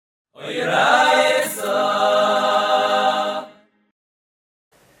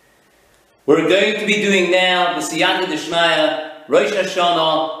We're going to be doing now the Siyata Dishmaya, Rosh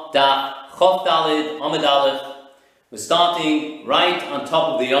Hashana, Daf Chof Dalid, Amid Aleph. We're starting right on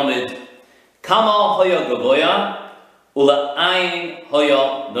top of the Amid. Kama Hoya Gavoya, Ula Ayin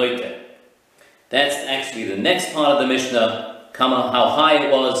Hoya Noite. That's actually the next part of the Mishnah, Kama, how high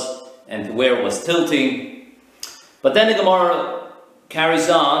it was and to where it was tilting. But then the Gemara carries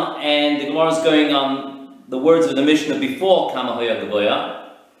on, and the Gemara is going on the words of the Mishnah before Kama Hoya Gavoya,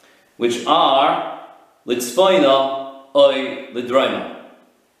 which are Litzfoina Oy Lidroima.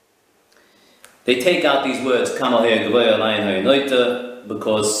 They take out these words Kama Hoya Gavoya Layin Hoya Noite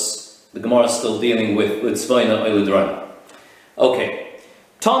because the Gemara is still dealing with Litzfoina Oy Lidroima. Okay.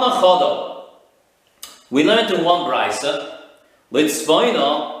 Tana Chodo. We learned in one brisa,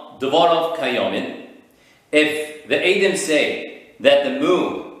 Litzfoina Dvarov Kayomin. If the Edom say that the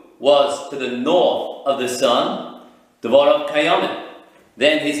moon was to the north of the sun, Dvarov Kayomin,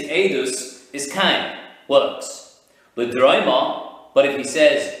 then his edus is kain, works. L'droima, but if he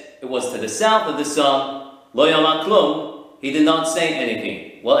says it was to the south of the sun, lo yama klum, he did not say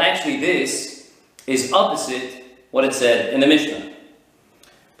anything. Well, actually, this is opposite what it said in the Mishnah,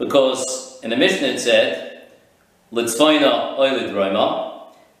 because in the Mishnah it said l'tzfoina oy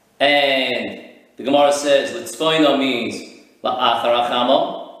l'droima, and the Gemara says l'tzfoina means la'achar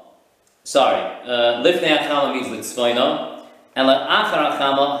achama. Sorry, lifnei achama means l'tzfoina. And la'achar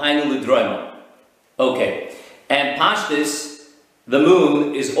achama hainu l'droima. Okay. And Pashtus, the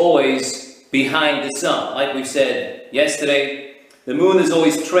moon is always behind the sun. Like we said yesterday, the moon is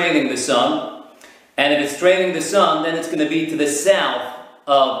always trailing the sun. And if it's trailing the sun, then it's going to be to the south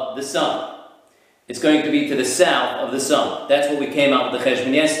of the sun. It's going to be to the south of the sun. That's what we came out with the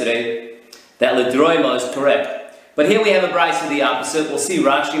cheshbon yesterday, that l'droima is correct. But here we have a brisa the opposite. We'll see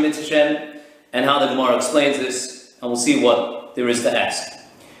Rashi Mitzvah and how the Gemara explains this, and we'll see what there is to ask.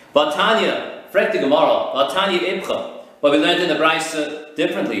 Vatanya, frek the Gemara, Vatanya Ibcha. But we learned in the brisa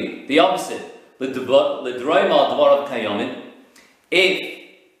differently, the opposite. L'droima dvarav kayomin. If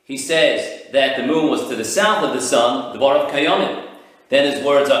he says that the moon was to the south of the sun, dvarav kayomin, then his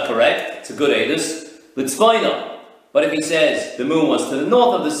words are correct. It's a good edus. L'tzfoina. But if he says the moon was to the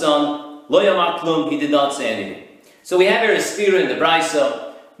north of the sun, lo yamar klum, he did not say anything. So we have here a spira in the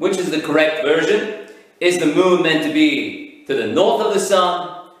brisa. Which is the correct version? Is the moon meant to be to the north of the sun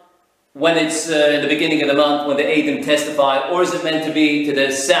when it's in the beginning of the month when the Edom testify, or is it meant to be to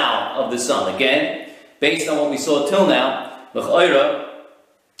the south of the sun? Again, based on what we saw till now, l'chayra,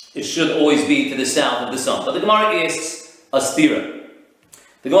 it should always be to the south of the sun. But the Gemara asks a stira.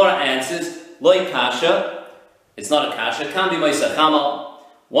 The Gemara answers, loy kasha, it's not a kasha, kan b'mois hachama.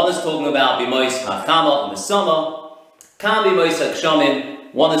 One is talking about b'mois hachama in the summer, kan b'mois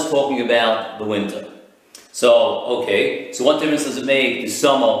hakshamin, one is talking about the winter. So, okay, so what difference does it make, the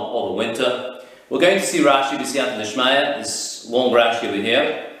summer or the winter? We're going to see Rashi, the Siyata Dishmaya, this long Rashi over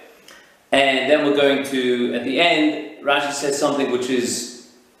here. And then we're going to, at the end, Rashi says something which is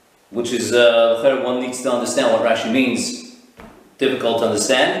one needs to understand what Rashi means. Difficult to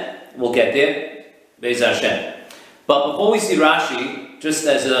understand. We'll get there. Be'ez Hashem. But before we see Rashi, just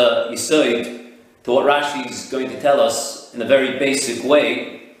as a yisoid to what Rashi is going to tell us in a very basic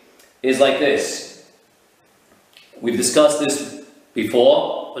way, is like this. We've discussed this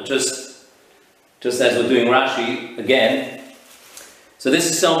before, but just as we're doing Rashi again. So this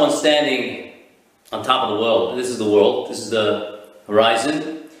is someone standing on top of the world. This is the world. This is the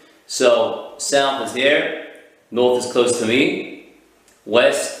horizon. So south is here, north is close to me,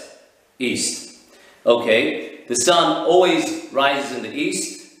 west, east. Okay, the sun always rises in the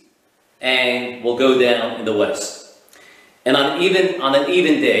east and will go down in the west. And on an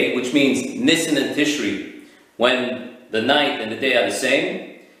even day, which means Nisan and Tishri, when the night and the day are the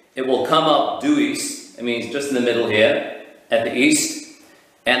same, it will come up due east. It means just in the middle here, at the east,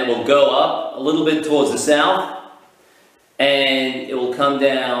 and it will go up a little bit towards the south, and it will come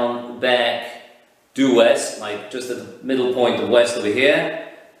down back due west, like just at the middle point of west over here,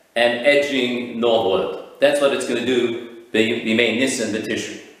 and edging northward. That's what it's going to do, b'mei Nisan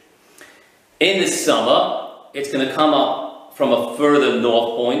b'Tishri. In the summer, it's going to come up from a further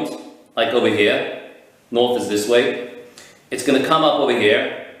north point, like over here. North is this way. It's going to come up over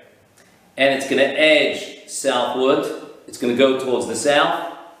here, and it's going to edge southward. It's going to go towards the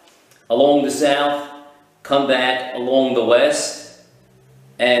south, along the south, come back along the west,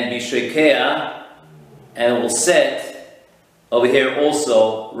 and be shekea, and it will set over here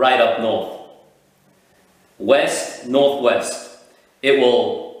also right up north. West, northwest. It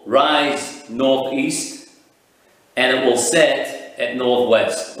will rise northeast, and it will set set at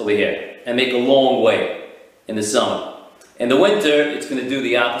northwest over here and make a long way in the summer. In the winter, it's going to do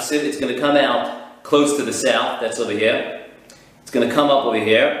the opposite. It's going to come out close to the south, that's over here. It's going to come up over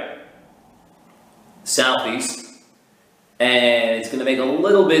here, southeast, and it's going to make a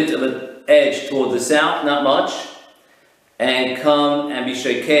little bit of an edge toward the south, not much, and come and be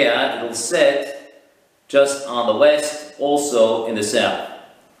shekea. It'll set just on the west, also in the south.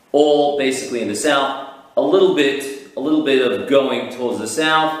 All basically in the south, a little bit of going towards the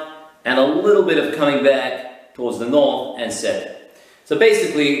south, and a little bit of coming back towards the north and set. So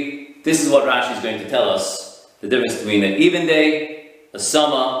basically, this is what Rashi is going to tell us, the difference between an even day, a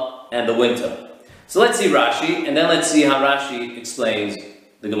summer, and the winter. So let's see Rashi, and then let's see how Rashi explains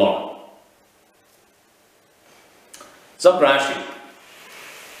the Gemara. So Rashi.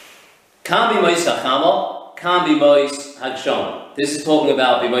 Kan b'mois hachama, kan b'mois hashana. This is talking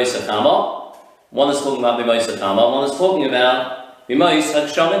about b'mois hachama. One is talking about b'mois hachama. One is talking about b'mois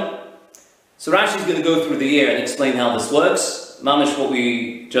hashana. So Rashi is going to go through the year and explain how this works. Mamish what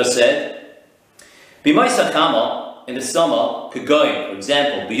we just said. B'mois hachama, in the summer, kegoyim, for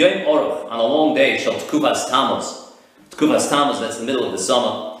example, b'yom oruch, on a long day, shel tkuvas tammuz. Tkuvas tammuz, that's the middle of the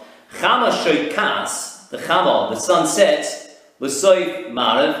summer. Chama shoikas, the chama, the sun sets, l'soif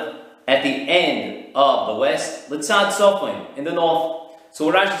marav, at the end of the west, l'tzad sofin, in the north. So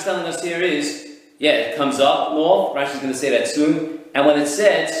what Rashi is telling us here is, yeah, it comes up north, Rashi is going to say that soon, and when it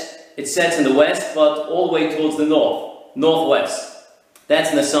sets in the west, but all the way towards the north, northwest. That's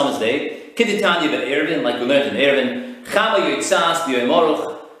in the summer's day. Kiditanya be'ervin, like we learned in Ervin, chama yitzas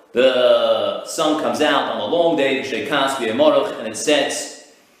b'yomoruch, the sun comes out on a long day, shekas b'yomoruch, and it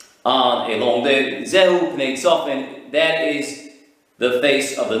sets on a long day. Zehu pnei tzofin, that is the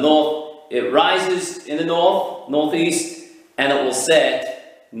face of the north. It rises in the north, northeast, and it will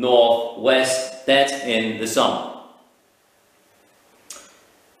set northwest. That's in the summer.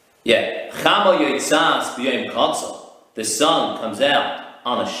 Yeah, chama yitzas b'yom kotza, the sun comes out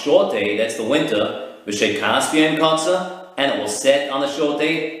on a short day, that's the winter, v'shekas b'yom kotza, and it will set on a short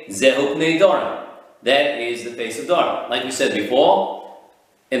day, zehu pnei dorim, that is the face of Dara. Like we said before,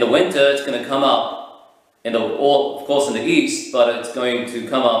 in the winter it's going to come up, of course in the east, but it's going to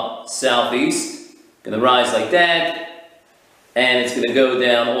come up southeast, going to rise like that, and it's going to go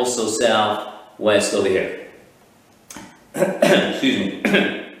down also southwest over here. Excuse me.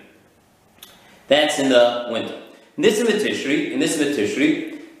 That's in the winter. In this Tishri,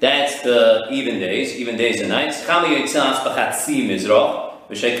 that's the even days and nights.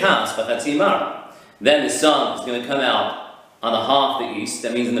 Then the sun is going to come out on the half the east,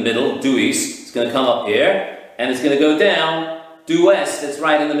 that means in the middle, due east. It's going to come up here, and it's going to go down due west, that's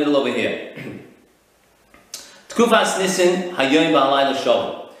right in the middle over here. Tkufas Nissen, Hayom Ba'alayla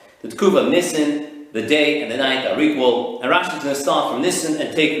Shalom. The Tkuf of Nissen, the day and the night are equal, and Rashi is going to start from Nissen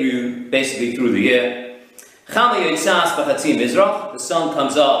and take you basically through the year. The sun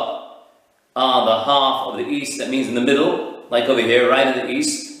comes up on the half of the east, that means in the middle, like over here, right in the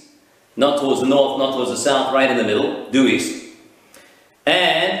east, not towards the north, not towards the south, right in the middle, due east.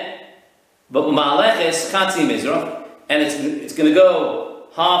 But Ma'aleches Chatzi Mizrach, and it's going to go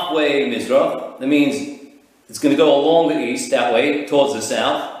halfway Mizrach, that means it's going to go along the east, that way, towards the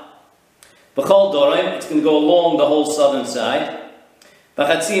south. B'chol Dorim, it's going to go along the whole southern side.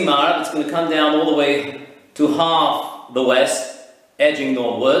 B'chatzi Marav, it's going to come down all the way to half the west, edging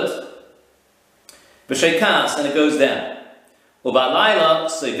northward. B'shekas, and it goes down. U'ba'layla,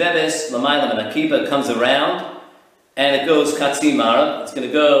 Soiveves, Lamayla Menakipa, comes around, and it goes Katsi Marav, it's going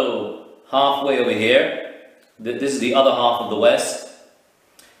to go halfway over here. This is the other half of the west.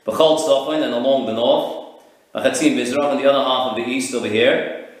 B'chol Tzofin, and along the north. B'chatzim Mizrach, and the other half of the east over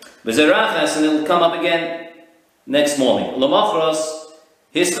here. B'zerachas, and it'll come up again next morning. L'machros,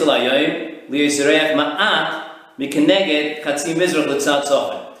 Hiskal Hayom, Li'yisreach Ma'at, Mikeneged, Chatzim Mizrach L'tzad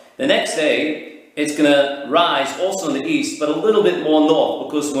Tzofin. The next day, it's going to rise also in the east, but a little bit more north,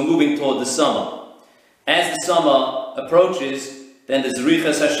 because we're moving toward the summer. As the summer approaches, then the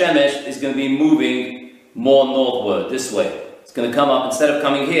Zerichas HaShemesh is going to be moving more northward, this way. It's going to come up, instead of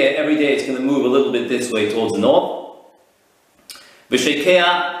coming here, every day it's going to move a little bit this way towards the north.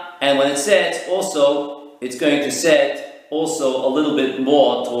 V'shekea, and when it sets, also, it's going to set also a little bit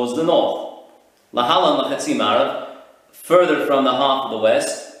more towards the north. Lahalam L'chatzi Marav, further from the half of the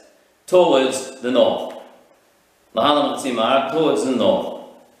west, towards the north. Lahalam L'chatzi Marav, towards the north.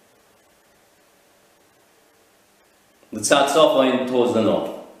 L'tzad Tzofin, towards the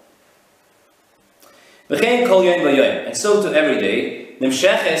north. And so to every day,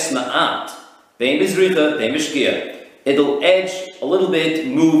 nimsheches ma'at, bein bizricha, bein mishkia. It'll edge a little bit,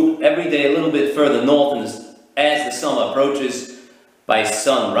 move every day a little bit further north as the summer approaches. by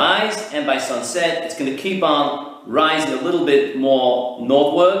sunrise and by sunset. It's going to keep on rising a little bit more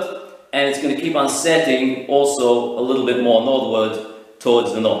northward, and it's going to keep on setting also a little bit more northward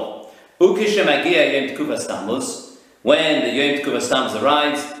towards the north. When the Yom Tekuvas Tammuz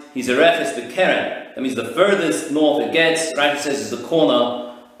arrives, he's a reches b'keren. That means the furthest north it gets, Rashi says, is the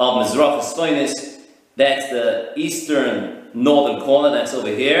corner of Mizrach Stoinis. That's the eastern northern corner, that's over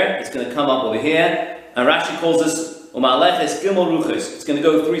here. It's going to come up over here. And Rashi calls this Umaleches Gimel Ruchos. It's going to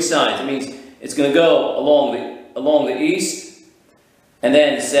go three sides. It means it's going to go along the east, and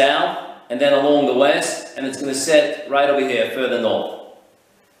then south, and then along the west, and it's going to set right over here, further north.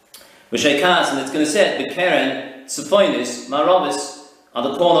 V'sheikas, and it's going to set B'keren Tzifonis Maravis on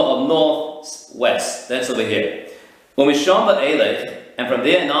the corner of northwest. That's over here. Umisham Ba'elech, and from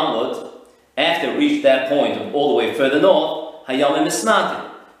there onward, after it reached that point of all the way further north, Hayamim Misnati.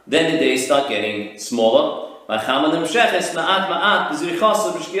 Then the days start getting smaller. Then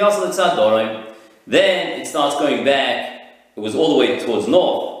it starts going back. It was all the way towards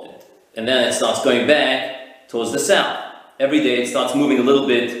north, and then it starts going back towards the south. Every day it starts moving a little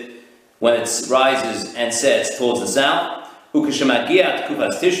bit when it rises and sets towards the south. And when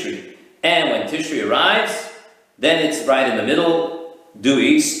Tishri arrives, then it's right in the middle, due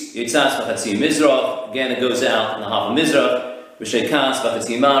east. Again, it goes out in the half of Mizrach.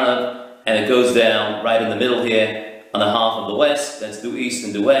 And it goes down right in the middle here on the half of the west. That's due east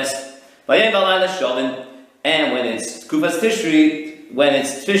and due west. And when it's Kufas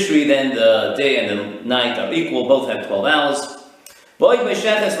Tishri, then the day and the night are equal, both have 12 hours.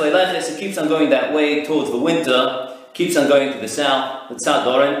 It keeps on going that way towards the winter, keeps on going to the south,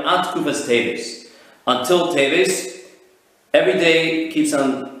 until Tevis. Every day keeps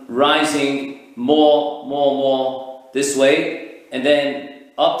on rising more this way, and then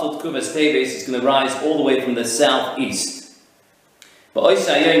up till Tkuvas Teves, it's going to rise all the way from the southeast. It's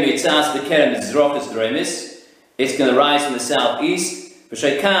going to rise from the southeast,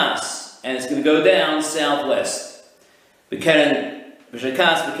 and it's going to go down southwest. It's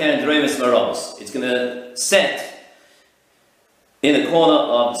going to set in the corner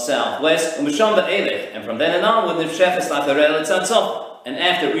of the southwest, and from then on, and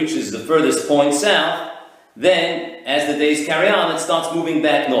after it reaches the furthest point south, then, as the days carry on, it starts moving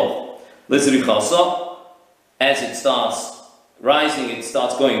back north. As it starts rising, it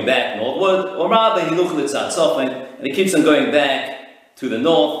starts going back northward. And it keeps on going back to the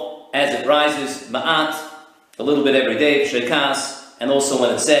north as it rises, ma'at, a little bit every day, and also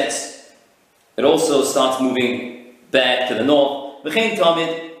when it sets, it also starts moving back to the north.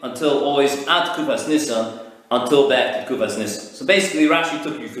 Until always at Kufas Nisan, until back to Kufas Nisan. So basically, Rashi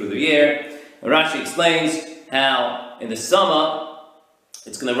took you through the year. And Rashi explains how in the summer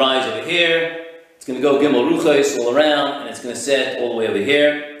it's going to rise over here, it's going to go Gimel Ruchos all around, and it's going to set all the way over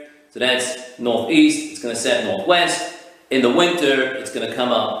here. So that's northeast, it's going to set northwest. In the winter, it's going to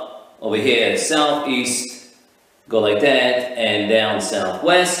come up over here southeast, go like that, and down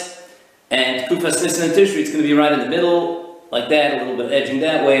southwest. And Kufas Nisan and Tishri, it's going to be right in the middle, like that, a little bit edging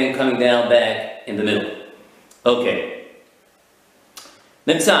that way, and coming down back in the middle. Okay.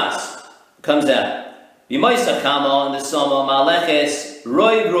 Nimtzas comes out. B'moisakama in the summer, maleches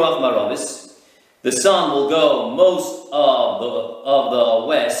roi ruach maravis. The sun will go most of the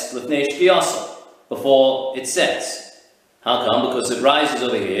west lifnei shkiyasa, before it sets. How come? Because it rises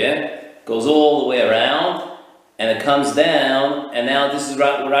over here, goes all the way around, and it comes down. And now this is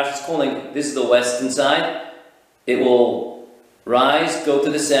what Rashi is calling. This is the western side. It will rise, go to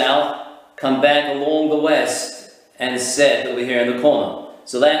the south, come back along the west, and set over here in the corner.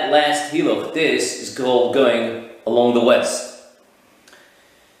 So that last hiluch, this is called going along the west.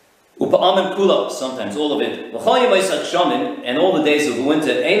 Upa'amim kula, sometimes all of it. And all the days of the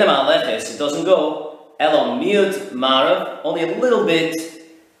winter, it doesn't go. Elam miut marav, only a little bit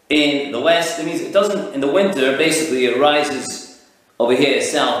in the west. It means it doesn't, in the winter, basically it rises over here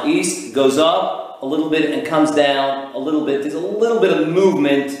southeast, goes up a little bit and comes down a little bit. There's a little bit of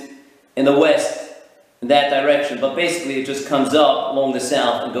movement in the west in that direction, but basically it just comes up along the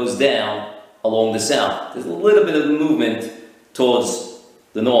south and goes down along the south. There's a little bit of movement towards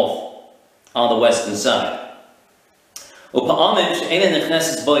the north on the western side.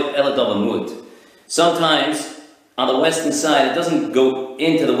 Sometimes on the western side it doesn't go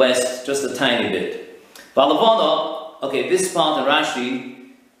into the west just a tiny bit. Okay, this part of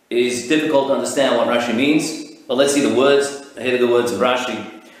Rashi is difficult to understand what Rashi means, but let's see the words. Here are the words of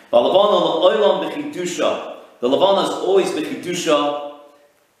Rashi. The Levana is always b'chidusha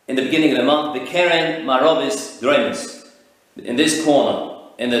in the beginning of the month. The Keren Marobis Dremis, in this corner,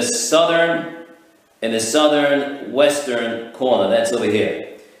 in the southern in the southern western corner. That's over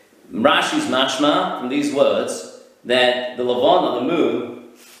here. Rashi's mashma from these words that the Levana, the moon,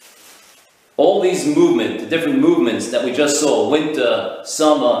 all these movements, the different movements that we just saw, winter,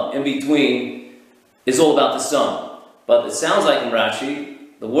 summer, in between, is all about the sun. But it sounds like in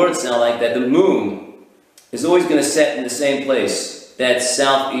Rashi, the words sound like that the moon is always going to set in the same place. That's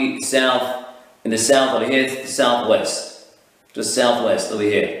south, in the south over here, to the southwest. Just southwest over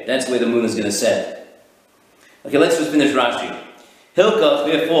here. That's where the moon is going to set. Okay, let's just finish Rashi. Hilkach,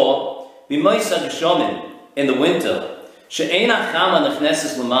 therefore, b'moisad geshomin, in the winter, she'ena chama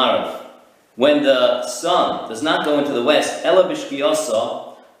nechneses l'marav, when the sun does not go into the west, ela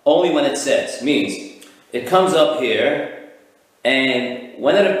b'shkiyasa, only when it sets. Means, it comes up here, and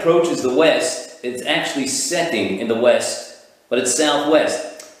when it approaches the west, it's actually setting in the west, but it's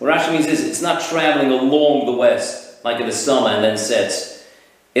southwest. What Rashi means is, it's not traveling along the west, like in the summer, and then sets.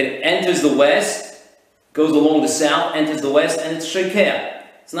 It enters the west, goes along the south, enters the west, and it's shreikeah.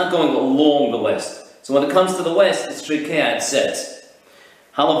 It's not going along the west. So when it comes to the west, it's shreikeah, it sets.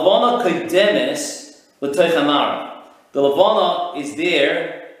 Halavana kodemes l'toich hamara. The Levana is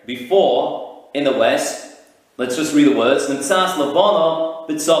there before, in the west. Let's just read the words. Nimtzas Levana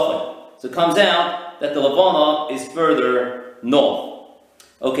b'tzofim. So it comes out that the Levana is further north.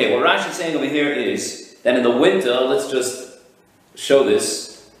 Okay, what Rashi is saying over here is that in the winter, let's just show this.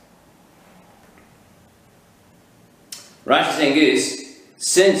 Rashi saying is,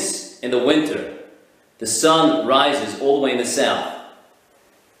 since in the winter the sun rises all the way in the south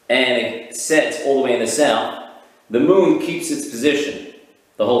and it sets all the way in the south, the moon keeps its position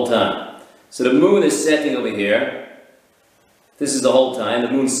the whole time. So the moon is setting over here. This is the whole time. The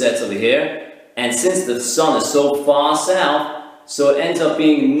moon sets over here. And since the sun is so far south, so it ends up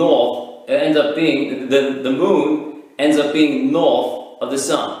being north. It ends up being, the moon ends up being north of the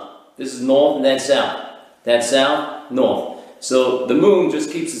sun. This is north and that's south. That's south, north. So the moon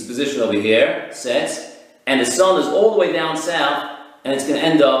just keeps its position over here, sets, and the sun is all the way down south, and it's going to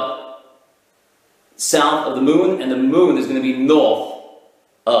end up south of the moon, and the moon is going to be north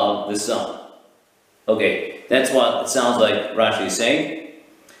of the sun. Okay, that's what it sounds like Rashi is saying.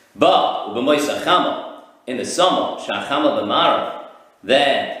 But, in the summer, shachama b'marav,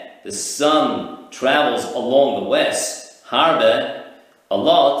 that the sun travels along the west, harbe, a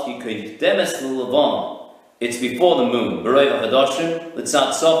lot, you could demes l'levana. It's before the moon,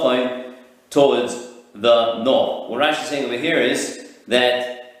 towards the north. What Rashi is saying over here is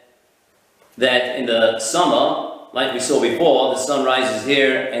that in the summer, like we saw before, the sun rises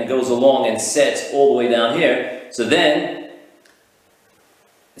here and goes along and sets all the way down here. So then,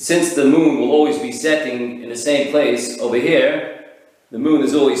 since the moon will always be setting in the same place over here, the moon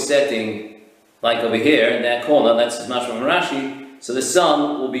is always setting like over here in that corner. That's as much from Rashi. So the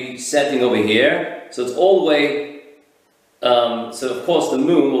sun will be setting over here. So it's all the way, so of course the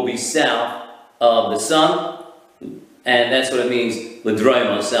moon will be south of the sun, and that's what it means,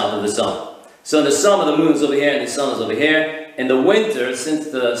 l'droima, south of the sun. So in the summer the moon is over here and the sun is over here. In the winter, since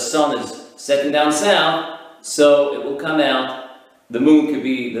the sun is setting down south, so it will come out, the moon could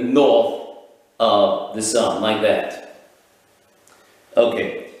be the north of the sun, like that.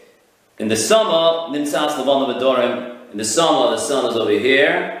 Okay. In the summer, nimtzas levana b'dorim, in the summer the sun is over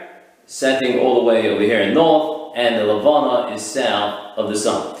here, setting all the way over here in north, and the Levana is south of the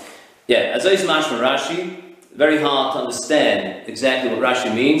sun. Yeah, as is mashma Rashi, very hard to understand exactly what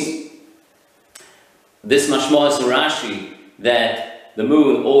Rashi means. This mashma is Rashi, that the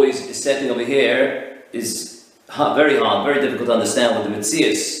moon always is setting over here, is very hard, very difficult to understand with the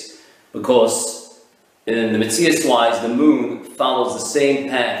Metzias, because in the Metzias wise, the moon follows the same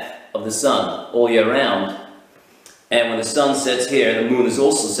path of the sun all year round. And when the sun sets here, the moon is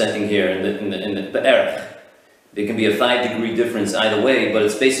also setting here in the Be'erach. There can be a 5-degree difference either way, but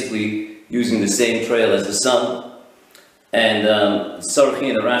it's basically using the same trail as the sun. And Sarchi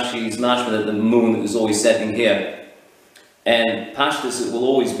and the Rashi is mashma that the moon is always setting here. And Pashtus, it will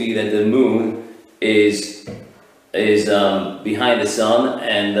always be that the moon is behind the sun,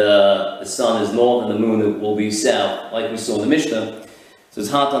 and the sun is north, and the moon will be south, like we saw in the Mishnah. So it's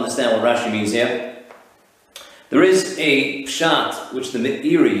hard to understand what Rashi means here. There is a pshat which the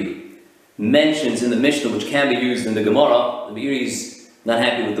Meiri mentions in the Mishnah, which can be used in the Gemara. The Meiri is not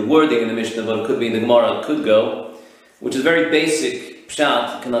happy with the wording in the Mishnah, but it could be in the Gemara, it could go, which is very basic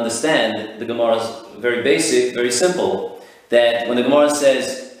pshat. You can understand the Gemara is very basic, very simple. That when the Gemara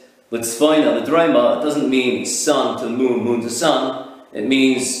says l'tzfoina l'droima, it doesn't mean sun to moon, moon to sun. It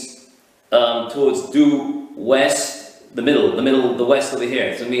means towards due west, the west over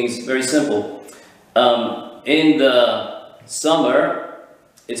here. So it means very simple. In the summer,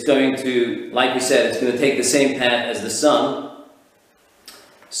 it's going to, like we said, it's going to take the same path as the sun.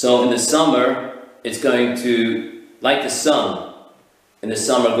 So in the summer, it's going to, like the sun, in the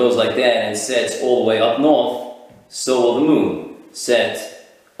summer goes like that and sets all the way up north, so will the moon set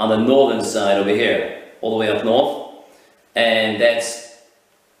on the northern side over here, all the way up north, and that's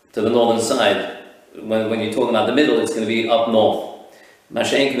to the northern side. When you're talking about the middle, it's going to be up north.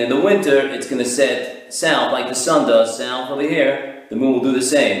 Mashenkin, in the winter, it's going to set south, like the sun does, south over here. The moon will do the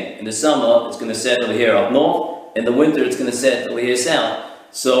same. In the summer, it's going to set over here up north. In the winter, it's going to set over here south.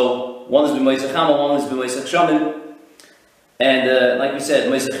 So, one is b'moisach chama, one is b'moisach shamin. And like we said,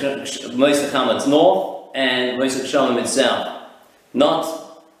 b'moisach chama it's north, and b'moisach shamin it's south. Not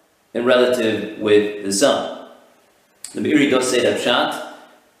in relative with the sun. The Meiri does say that pshat,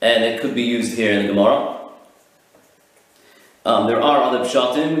 and it could be used here in the Gemara. There are other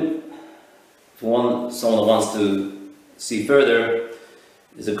pshatim. For someone that wants to see further,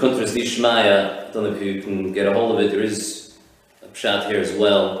 there's a Kuntras Dishmaya. I don't know if you can get a hold of it. There is a pshat here as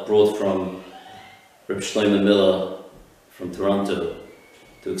well, brought from Rabbi Shlomo Miller from Toronto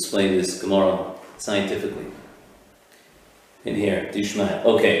to explain this Gemara scientifically. In here, Dishmaya.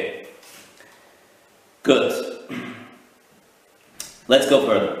 Okay. Good. Let's go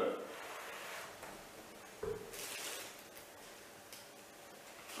further.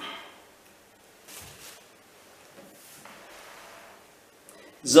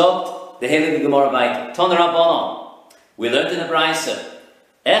 Zot, the Heilige Gemara by Ton Rabbanon. We learned in the Brisa.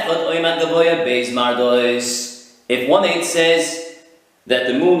 Echad oiman gavoya beis mardois. If 1/8 says that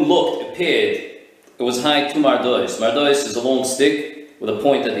the moon appeared, it was high 2 mardois. Mardois is a long stick with a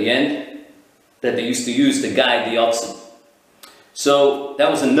point at the end that they used to use to guide the oxen. So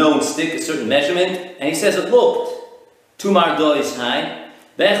that was a known stick, a certain measurement, and he says it looked 2 mardois high.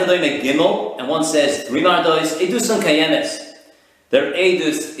 Ve'echad oiman gimel, and one says 3 mardois. Edusan kayemes. Their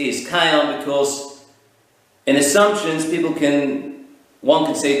edus is kayam because in assumptions one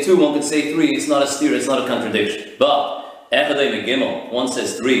can say 2, one can say 3, it's not a steer, it's not a contradiction. But echadei megimel, one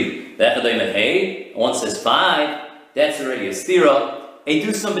says 3, echadei mehei, one says 5, that's already a stira.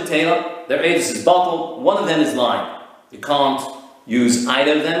 Edusam betela, their edus is bottled, one of them is lying. You can't use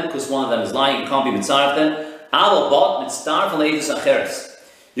either of them because one of them is lying, you can't be mitzaref them. Alo bot mitzaref al edus acheres.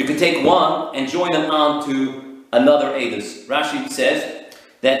 You can take one and join them on to another edus. Rashi says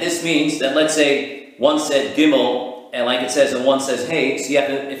that this means that, let's say one said gimel, and like it says, and one says hey. So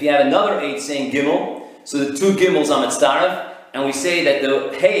if you have another eight saying gimel, so the 2 gimels are mitzaref, and we say that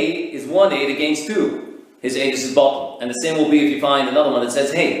the hey is 1/8 against 2. His edus is bottled, and the same will be if you find another one that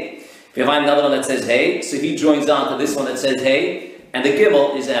says hey. If you find another one that says hey, so he joins on to this one that says hey, and the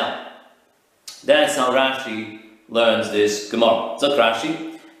gimel is out. That's how Rashi learns this Gemara. So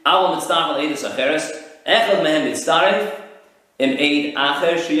Rashi, Aval mitzaref al edus acheres. Echad mehem mitzaref im eid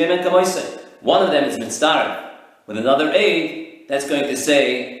acher sheyemen kamoiseh. One of them is mitzaref with another aid that's going to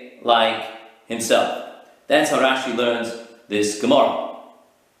say like himself. That's how Rashi learns this Gemara.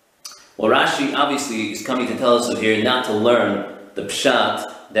 Well, Rashi obviously is coming to tell us over here not to learn the pshat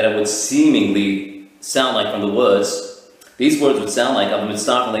that it would seemingly sound like from the words. These words would sound like Av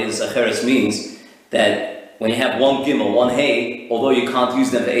mitzaref al edus acheres means that when you have 1 gimel, 1 hey, although you can't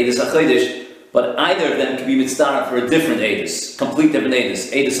use them for edus achodesh, but either of them can be mitzvah for a different edus, complete different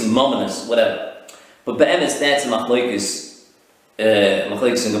edus and mominus, whatever. But be'emes, that's a machlokes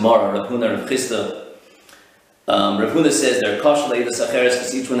in Gemara, Rav Huna, Rav Chisda. Rav Huna says they're kosher edus acheres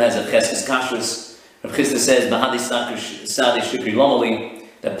because each one has a cheskes kashrus. Rav Chisda says bahadi sadi shikri lomali,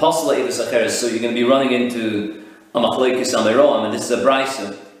 that possible edus acheres. So you're going to be running into a machlokes amiroam, and this is a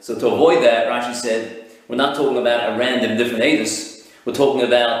brisa. So to avoid that, Rashi said we're not talking about a random different edus. We're talking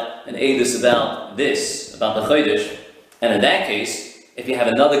about an edus about this, about the chodesh, and in that case, if you have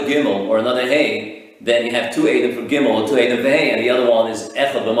another gimel or another hey, then you have 2 edim for gimel or 2 edim for hey, and the other one is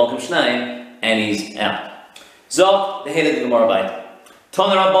echad b'malkum shnayim, and he's out. Zok, the Heilige Gemara Baita.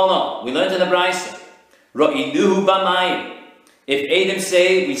 Ton Rabbanon, we learned in the Brisa. Ro'inuhu b'mayim. If edim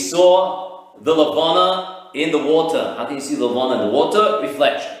say we saw the lavana in the water, how can you see the lavana in the water?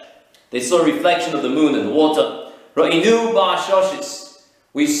 Reflection. They saw a reflection of the moon in the water. Ro'inu ba'ashoshis.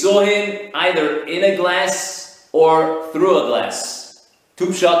 We saw him either in a glass or through a glass. 2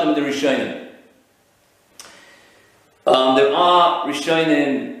 pshatim in the Rishonim. There are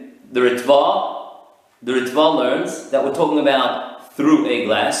Rishonim, the Ritva. The Ritva learns that we're talking about through a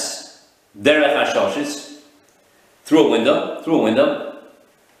glass. Derech hashoshis. Through a window.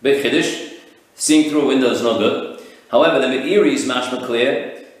 Big chiddush. Seeing through a window is no good. However, the Meiri is mashma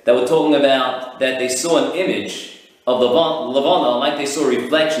clear that we're talking about that they saw an image of the Levana, like they saw a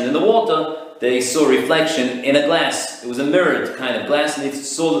reflection in the water, they saw reflection in a glass. It was a mirrored kind of glass, and they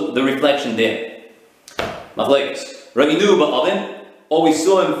saw the reflection there. Machlokes. Ra'inu ba'avin, or we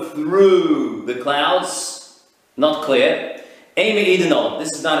saw him through the clouds, not clear. Eimi idinol,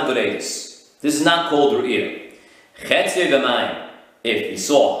 this is not a good edus. This is not called ru'ir. Chetzir b'mayim, if we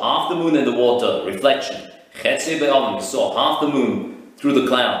saw half the moon in the water, reflection. Chetzir ba'avin, we saw half the moon through the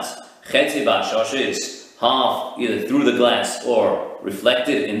clouds. Chetzir ba'ashosh is half either through the glass or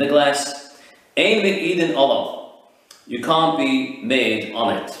reflected in the glass. Eimi idin olav, you can't be made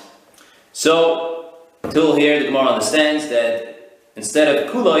on it. So, till here the Gemara understands that instead of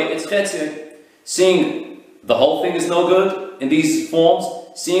kuloi, it's chetzir. Seeing the whole thing is no good in these forms.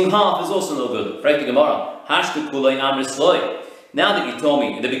 Seeing half is also no good. Right, the Gemara. Hashtu kuloi amris loi. Now that you told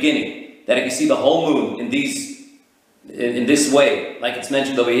me in the beginning that if you see the whole moon in this way, like it's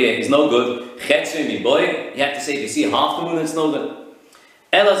mentioned over here, is no good. Chetzir mi boy. You have to say if you see half the moon, it's no good.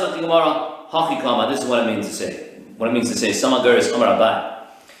 Ela zot the Gemara hachi kama. This is what it means to say. What it means to say. Samaguris amar Rabbi.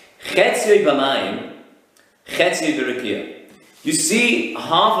 Chetzir b'mayim. Chetzir b'rekia. You see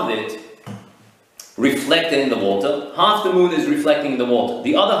half of it reflected in the water. Half the moon is reflecting in the water.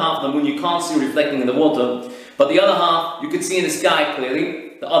 The other half of the moon you can't see reflecting in the water, but the other half you could see in the sky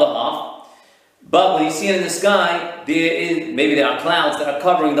clearly, the other half. But when you see it in the sky, maybe there are clouds that are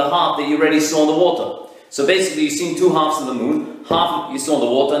covering the half that you already saw in the water. So basically you've seen two halves of the moon, half you saw in the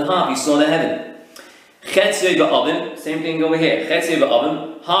water and half you saw in the heaven. Chetzir ba'avim, same thing over here. Chetzir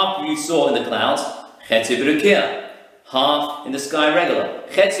ba'avim, half you saw in the clouds. Chetzir b'rekia, half in the sky regular.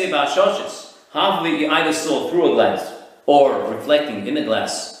 Chetzir ba'ashoshes, half of it you either saw through a glass or reflecting in the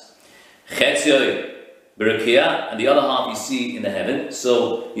glass. Chetzir b'rekia, and the other half you see in the heaven.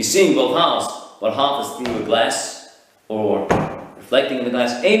 So you're seeing both halves, but half is through the glass or reflecting in the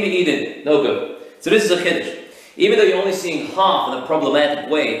glass. Eimi idin, no good. So this is a chiddush. Even though you're only seeing half in a problematic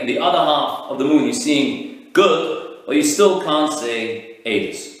way, and the other half of the moon you're seeing good, well, you still can't say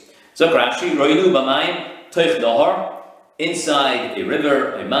edus. So Rashi, roinu b'mayim toich dahar, inside a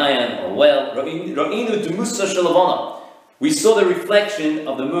river, a mayan, or well, roinu d'musa shalavana. We saw the reflection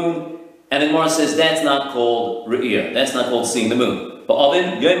of the moon, and the Gemara says that's not called re'ir. That's not called seeing the moon. But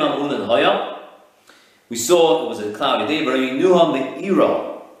avin yom ha'moon haya. We saw it was a cloudy day, but roinuham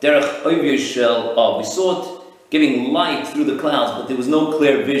le'ira derech oivir shel av. We saw it giving light through the clouds, but there was no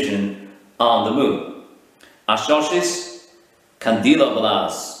clear vision on the moon. Ashoshis kandila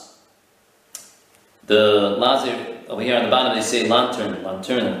balas. The laser over here on the bottom they say lantern.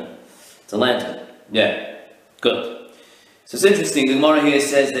 It's a lantern. Yeah, good. So it's interesting. The Gemara here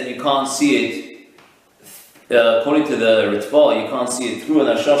says that you can't see it. According to the Ritva, you can't see it through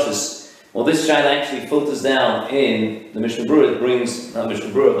an ashoshis. Well, this shine actually filters down in the Mishnah Berurah. It brings not Mishnah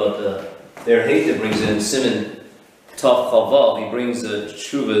Berurah, but their Hater brings in Siman Tov Chavav. He brings the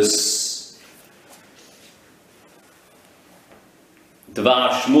Shuvas Dvar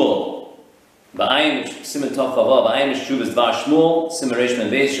Shmuel. Ba'ayim Siman Tov Chavav. Ba'ayim Shuvas Dvar Shmuel. Siman Reish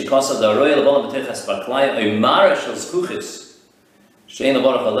Menveis Shekasa Daroy Levolam B'Techas Baklaya Oymara Shel Skuchis Shein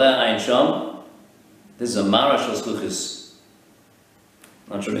Levorach Aleh Ayin Sham. This is a Mara Shel Skuchis.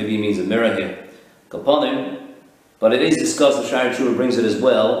 Not sure, maybe he means a mirror here. Kaponim, but it is discussed. The Shari Tshuva brings it as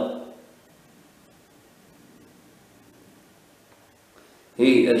well.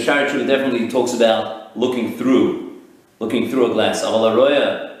 The Shari Tshuva definitely talks about looking through a glass. Aval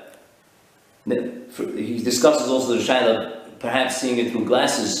Aroya, he discusses also the Shaila, perhaps seeing it through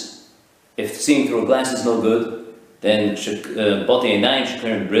glasses. If seeing through a glass is no good, then Bote Einayim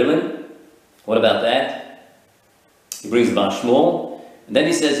Shekeren Brilin. What about that? He brings the Bar Shmuel. And then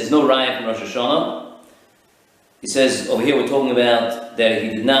he says there's no raya from Rosh Hashana. He says over here we're talking about that he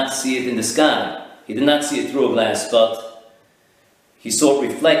did not see it in the sky. He did not see it through a glass, but he saw it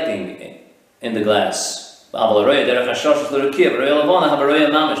reflecting in the glass. If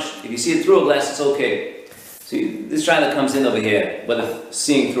you see it through a glass, it's okay. See, this raya comes in over here. Whether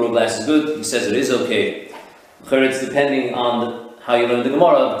seeing through a glass is good, he says it is okay. It's depending on how you learn the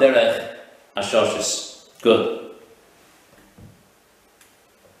Gemara. Derech Ashoshes. Good.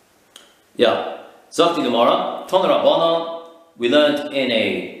 Yeah. Zokti Gemara, Ton Rabbana, we learned in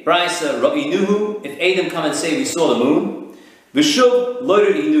a Brisa, Rabbi Nuhu, if Adam come and say we saw the moon, Vishuv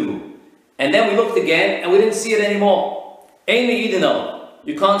Loider Inuhu. And then we looked again and we didn't see it anymore. Eimi Idino.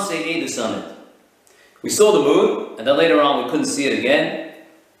 You can't say Edus on it. We saw the moon, and then later on we couldn't see it again,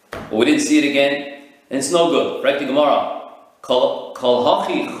 or we didn't see it again, and it's no good. Right to Gemara. Kol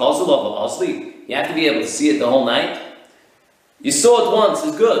Hachi Chazulav Asli. You have to be able to see it the whole night. You saw it once,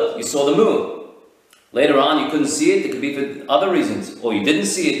 it's good. You saw the moon. Later on, you couldn't see it. It could be for other reasons. Or you didn't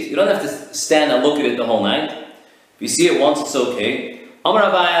see it. You don't have to stand and look at it the whole night. If you see it once, it's okay. Amar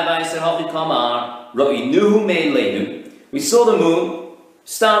Rabbi said, Hachi Kamar, Ro'inu Me'leinu. We saw the moon,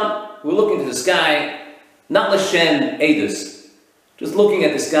 Stam, we were looking to the sky, not Lashem Edus, just looking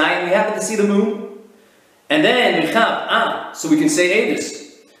at the sky, and we happened to see the moon. And then, so we can say Edus.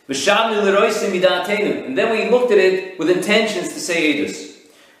 And then we looked at it with intentions to say Edus.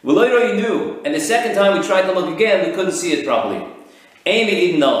 And the second time we tried to look again, we couldn't see it properly.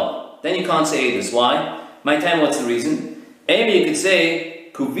 Then you can't say Edus. Why? My time, what's the reason? You could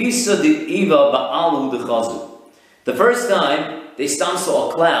say, the first time, they saw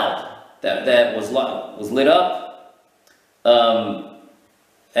a cloud that was lit up,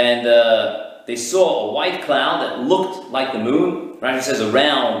 and they saw a white cloud that looked like the moon. Rashi says a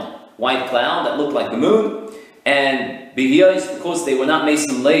round white cloud that looked like the moon. And because they were not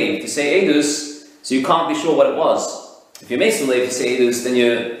Mason Lave to say Edus, so you can't be sure what it was. If you're Mason Lave to say Edus, then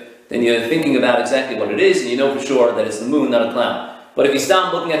you're thinking about exactly what it is, and you know for sure that it's the moon, not a cloud. But if you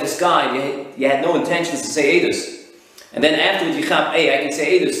stop looking at the sky, you had no intentions to say Edus, and then afterwards you chap, hey, I can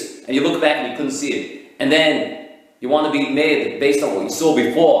say Edus, and you look back and you couldn't see it, and then you want to be made based on what you saw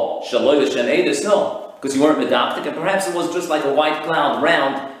before, Shaloi L'Shem Edus, no, because you weren't medaptic, and perhaps it was just like a white cloud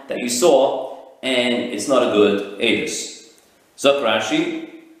round that you saw, and it's not a good Edus. Zok Rashi,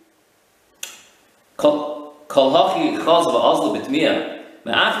 Kol Hachi Chaz V'Azlu B'Tmiyah,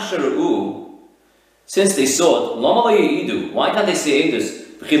 since they saw it, why can't they say Edus?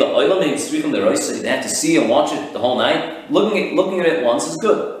 They have to see and watch it the whole night. Looking at it once is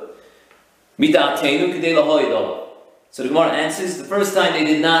good. So the Gemara answers, the first time they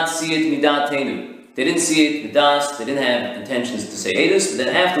did not see it midatenu. They didn't see it midas, they didn't have intentions to say Edus, but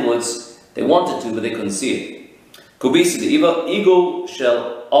then afterwards they wanted to, but they couldn't see it. Kubisi the eagle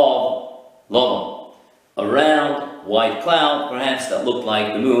shall of lama. A round white cloud, perhaps that looked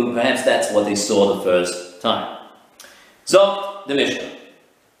like the moon, perhaps that's what they saw the first time. Zok the Mishnah.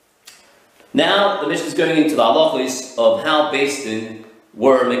 Now the Mishnah is going into the halachos of how Beis Din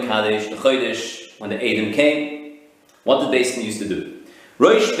were Mekadesh the Chodesh when the Edom came. What did Beis Din used to do?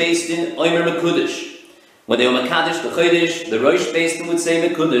 Rosh Beis Din Omer Mekudesh. When they were Mekadesh the Chodesh, the Rosh Beis Din would say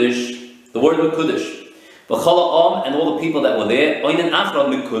Mekudesh, the word Mekudesh. V'chala and all the people that were there, Oinen Achra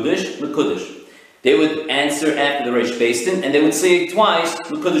Mekudesh, Mekudesh. They would answer after the Rosh Beis Din, and they would say it twice,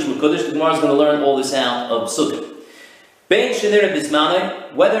 Mekudesh, Mekudesh. The Gemara is going to learn all this out of Sukkot. Bein Shenir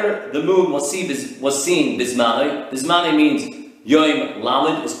Bismanai, whether the moon was seen Bismanai. Bismanai means Yom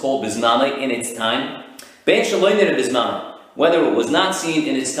Lamed was called Bismanai in its time. Bein Shaloinir Bismanai, whether it was not seen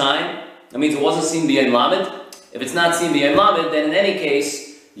in its time, that means it wasn't seen B'Yom Lamed. If it's not seen B'Yom Lamed, then in any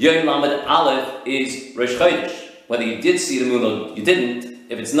case, Yom Lamed Aleph is Rosh Chodesh. Whether you did see the moon or you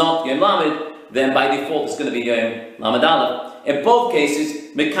didn't, if it's not Yom Lamed, then by default it's going to be Yom Lamed Aleph. In both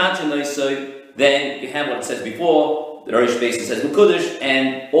cases, Mekach Noisoi, then you have what it says before, the Rosh Beis Din says Mekudesh,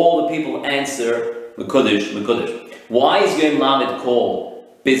 and all the people answer Mekudesh, Mekudesh. Why is Yom Lamed called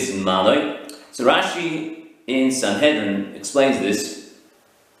Bismanoi? So Rashi in Sanhedrin explains this.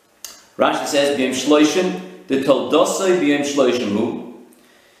 Rashi says, B'yom Shloshim, the Toldosoi B'yom Shloshim Hu.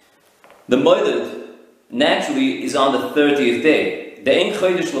 The Moeded naturally is on the 30th day. The Ein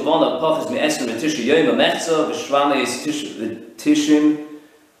Chodesh Levana Pachas Me'esrim V'Tisha Yom Ha'mechza V'Shvana is Tishim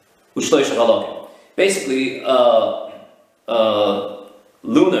U'Shlosh Halakim. Basically,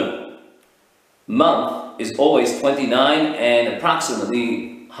 lunar month is always 29 and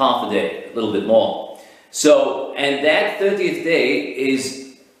approximately half a day, a little bit more. So, and that 30th day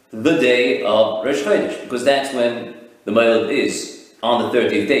is the day of Rosh Chodesh, because that's when the Moed is, on the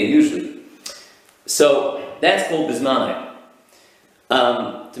 30th day usually. So, that's called Bismanai.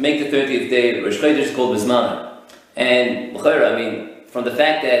 To make the 30th day, Rosh Chodesh is called Bismanai. And, I mean, from the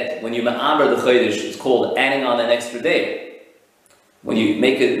fact that when you ma'aber the Chodesh, it's called adding on an extra day. When you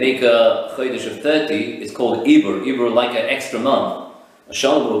make a Chodesh of 30, it's called Ibur. Ibur, like an extra month.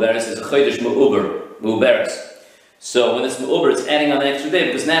 Hashana Mu'uberes is a Chodesh Mu'uberes. So when it's Mu'uber, it's adding on an extra day,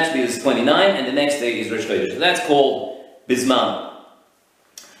 because naturally it's 29, and the next day is Rosh Chodesh. So that's called Bismanai.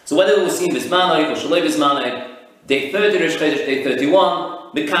 So whether it was seen Bismanai or Shalei Bismanai, day 30 Rosh Chodesh, day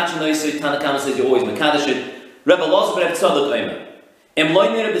 31, Mekach Noisoi, Tanakama says you always Mekadesh it. Rebbe Loz Reb Tzadok Omer.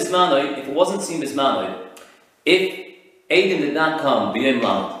 If it wasn't seen Bismanai, if Edom did not come B'Yom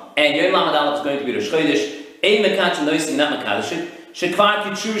Lamed, and Yom Lamed Aleph is going to be Rosh Chodesh, Ein Mekach Noisoi, not Mekadesh it, Shekvar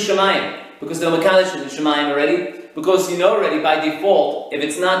Kichu Shemayim, because they're Mekadesh in Shemayim already, because you know already by default, if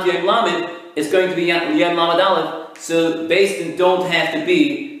it's not Yom Lamed, it's going to be Yom Lamed Aleph, so Beis Din don't have to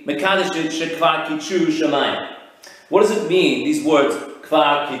be Mekadesh it, Shekvar Kichu Shemayim. What does it mean, these words,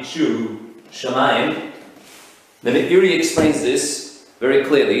 Kvar Kichu Shemayim? The Meiri explains this very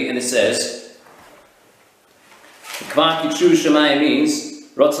clearly, and it says, Shekvar Kichu Shemayim means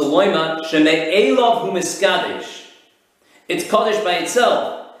Rotzaloima Shemei Elov Hu Miskadesh. It's Kaddish by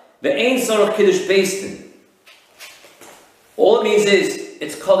itself. The Ein Sorach Kiddush Beistin. All it means is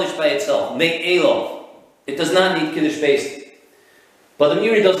it's Kaddish by itself. Make Elov. It does not need Kiddush Beistin. But the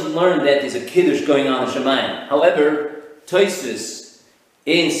Muri doesn't learn that there's a Kiddush going on in Shemayim. However, Tosfos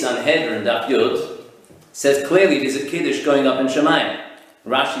in Sanhedrin Daf Yud says clearly there's a Kiddush going up in Shemayim.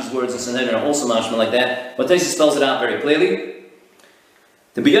 Rashi's words in Sanhedrin are also mashma like that, but Tosfos spells it out very clearly.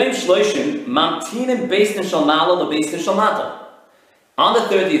 The B'yayim Shloshim Mamtinim Beis Shalmala Le Beis Shalmata. On the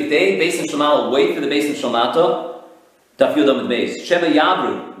 30th day, Beis Shalmala wait for the Beis Shalmata. Daf Yud Amud Beis. Shema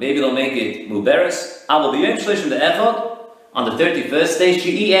Yabru, maybe they'll make it Muberes. Aval B'yayim Shloshim the Echad. On the 31st day,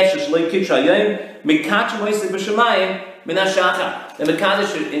 She'i Efshe Shloi Kitra Yom Mikach Moisei B'Shemayim Min HaShachar. The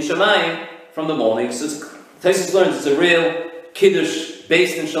Mekadosh in Shemayim from the morning. So Tosfos learns it's a real Kiddush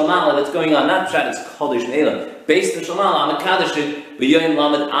based in Shalmala that's going on. Not Pshat, it's Kaddish Neila. Based in Shalmala, Mekadosh it B'Yom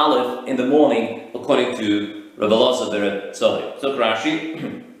Lamed Aleph in the morning, according to Rabbi Loza Beret Tzori. So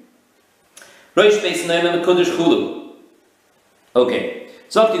Rashi. Rosh Beis Noim Mekadosh Chulu. Okay.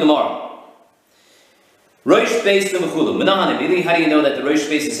 So up to Gemara. Rosh Beis Mechulu. Menahanim. How do you know that the Rosh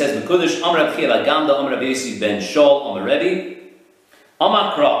Beis says Mekudesh? Amar Abchila Gamda Amar Rabbi Yossi ben Shol Amar Rebbe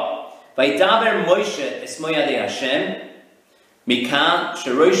Amar Kra Vaydaber Moshe Es Moyadei Hashem Mikan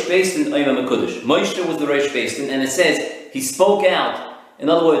Sherosh Beis Oima Mekudesh. Moshe was the Rosh Beis, and it says he spoke out. In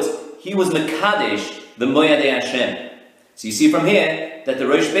other words, he was Mekadesh the Moyadei Hashem. So you see from here that the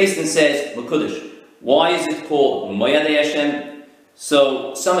Rosh Beis says Mekudesh. Why is it called Moyadei Hashem?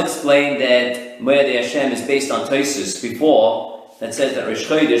 So some explain that Moyadei Hashem is based on Tosfos before that says that Rosh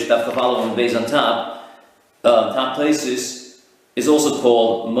Chodesh, Daf Kavala on based on top Tosfos is also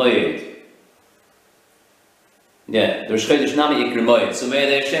called Moyed. Yeah, the Rosh Chodesh Nami Ikri Moyed. So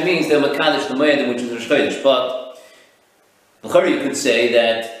Moyadei Hashem means they're Mekadosh the Moyedim, which is Rosh Chodesh. But you could say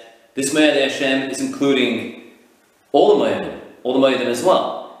that this Moyadei Hashem is including all the Moyedim as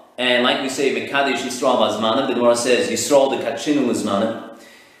well. And like we say, Mekadesh Yisrael Mazmanim, the Gemara says, Yisrael the Kachinu Mazmanim.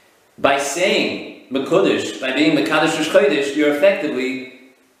 By saying Mekudesh, by being Mekadesh Rosh Chodesh, you're effectively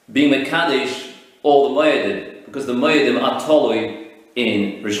being Mekadesh all the Moedim, because the Moedim are totally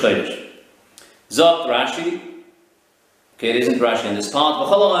in Rosh Chodesh. Zot Rashi, okay, it isn't Rashi in this part.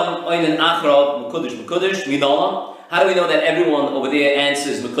 How do we know that everyone over there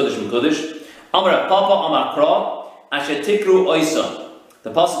answers Mekudesh? Amar Papa Amar Kra, Asher Tikru Oisam. The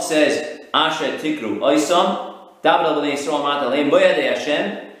pasuk says, "Asher tikru oisam." David al Yisrael mat aleim moyadei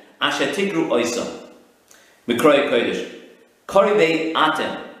Hashem. Asher tikru oisam. Mikroy kodesh. Koribei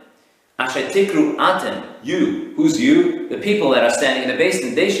atem. Asher tikru atem. You, who's you? The people that are standing in the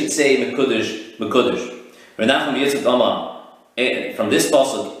basement. They should say mekudesh, mekudesh. Renachum Yitzchak Amar. From this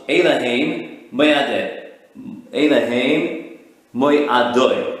pasuk, Elohim moyadei. Elohim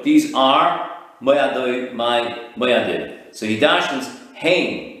moyadoi. These are moyadoi, my moyadei. So he dashens.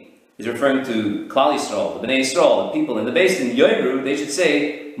 Haim is referring to Klal Yisrael, the Bnei Yisrael, the people in the basement. Yoimru, they should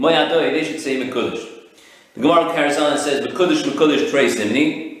say Moyadoi, they should say Mekudesh. The Gemara carries on and says Mekudesh, Mekudesh, Trei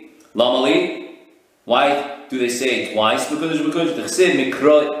Simni, Lamali. Why do they say it twice? Mekudesh, Mekudesh. They say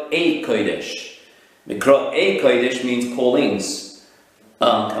Mikro E Kodesh. Mikro E Kodesh means callings,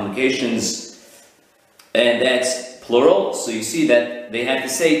 convocations, and that's plural. So you see that they have to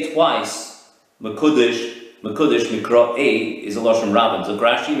say twice Mekudesh. Mekudesh Mikra A is a Lashon Rabbin. So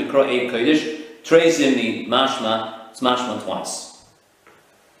Rashi Mikra A Kodesh Trei Zimni Mashma. It's Mashma twice.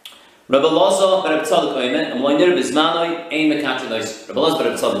 Rabbi Loza Bar Tzadok Oimen Amloiner Bizmanoi Ein Mekachanois. Rabbi Loza Bar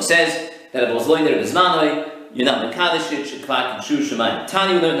Tzadok says that if it was Loiner Bizmanoi, you're not Mekadosh it. Shekvak and Shu Shemayim.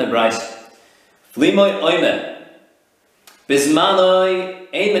 Tani we learned in the Bryce. Flimoi Oimen Bizmanoi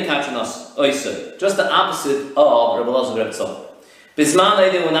Ein Mekachanos Oisoi. Just the opposite of Rabbi Loza Bar Tzadok.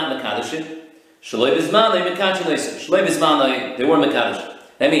 Bizmanoi they were not Mekadosh it. Shaloi Bizmanoi Mekachanois. Shaloi Bizmanoi they were Mekadosh.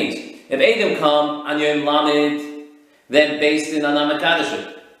 That means if Adam come on Yom Lamed, then based in on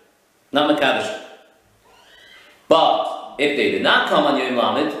Mekadosh. Not Mekadosh. But if they did not come on Yom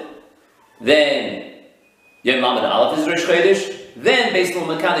Lamed, then Yom Lamed Aleph is Rosh Chodesh, then based on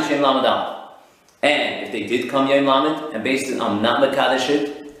Mekadosh Yom Lamed Aleph. And if they did come Yom Lamed and based it on not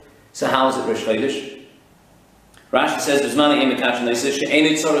Mekadosh, so how is it Rosh Chodesh? Rashi says Bizmanoi Ein Mekachanois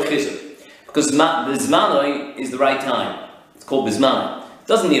she'ein tzorech chizuk. Because Bizmanoi is the right time. It's called Bizmanoi. It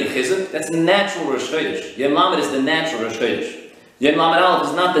doesn't need a chizuk. That's a natural Rosh Chodesh. Yom Lamed is the natural Rosh Chodesh. Yom Lamed Aleph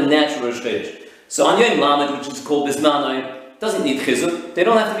is not the natural Rosh Chodesh. So on Yom Lamed, which is called Bizmanoi, doesn't need chizuk. They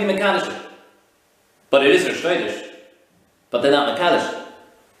don't have to be Mekadosh. But it is Rosh Chodesh. But they're not Mekadosh.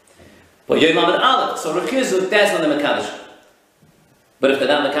 But Yom Lamed Aleph, so Rosh chizuk, that's when they're Mekadosh. But if they're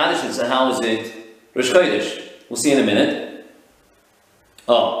not Mekadosh, so how is it Rosh Chodesh? We'll see in a minute.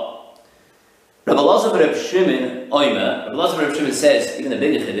 Oh. Rabbi Elazar Reb Shimon Oima. Rabbi Elazar Reb Shimon says, even the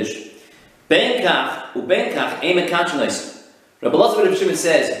bigger Chiddush, Ben kach uben kach ein mekatshenois. Rabbi Elazar Reb Shimon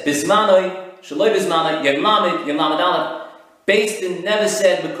says, Bismanoi, Shaloi Bismanoi, Yom Lamed Aleph. Beis Din never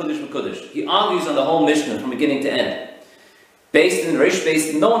said Mekudesh. He argues on the whole Mishnah from beginning to end. Beis Din, Rosh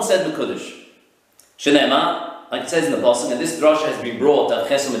Beis Din, no one said Mekudesh. Shenema, like it says in the Pasuk, and this drasha has been brought at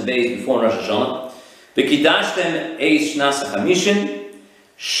Hess and Beis before Rosh Hashana. V'kidashtem eish shnas hachamishin,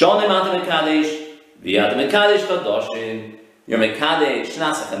 shonem atem mekadesh, v'yatem mekadesh kadoshim. You're mekadesh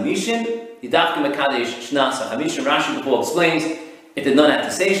shnas hachamishin, yidachke mekadesh shnas hachamishin. Rashi before explains, it did not have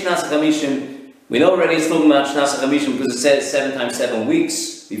to say shnas hachamishin. We know already it's talking about shnas hachamishin because it says 7 times 7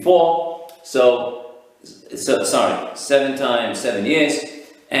 weeks before. So 7 times 7 years.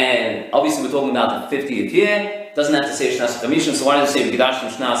 And obviously we're talking about the 50th year. Doesn't have to say shnas hachamishin. So why does it say v'kidashtem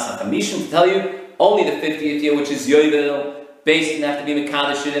shnas hachamishin? To tell you, only the 50th year, which is Yovel, based in have to be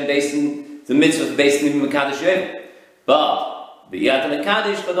Mekadesh, and based in the mitzvah, based in Mekadesh Yovel. But the Yat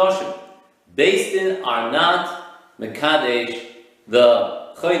Mekadesh Kadoshim, based in are not Mekadesh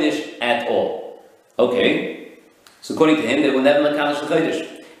the Chodesh at all. Okay, so according to him, they will never Mekadesh the Chodesh.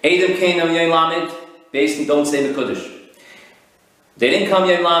 Adam came on Yom Lamed, based in don't say Mekadesh. They didn't come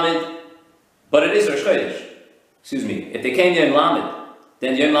Yom Lamed, but it is Rosh Chodesh. Excuse me, if they came Yom Lamed,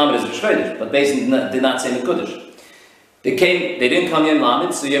 then Yom Lamed is Rosh Chodesh, but Beis Din did not say Mekudesh. They didn't come Yom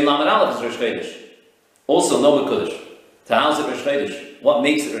Lamed, so Yom Lamed Aleph is Rosh Chodesh. Also, no Mekudesh. So how's it Rosh Chodesh? What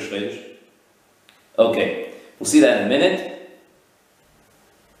makes it Rosh Chodesh? Okay, we'll see that in a minute.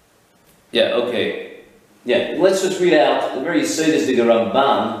 Yeah, okay. Yeah, let's just read out the very Yesodis de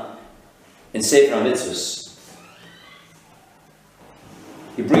Ramban in Sefer HaMitzvos.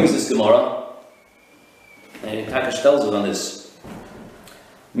 He brings this Gemara, and he tells it on this.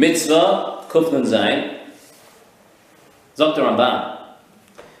 Mitzvah, Kufnun Zayin, Zok the Ramban.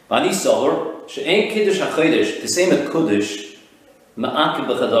 Bani Sohor, She'en Kiddush HaChodesh, the same as Kiddush, Ma'akiv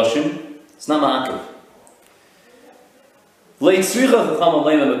B'Chadoshim, it's not Ma'akiv. V'lei Tzricha Chacham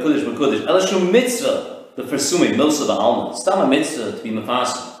Aleima Mekuddush Mekuddush, Elashum Mitzvah, the Fersumim, Milsa Ba'alma. It's not a Mitzvah to be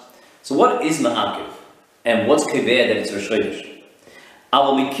Mefasim. So what is Ma'akiv? And what's Keveh that it's Rosh Chodesh?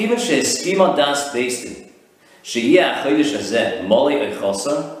 Aval Mikivan She'eskima Das Beis Din.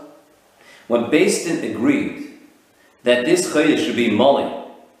 When Beis Din agreed that this Chodesh should be Moli,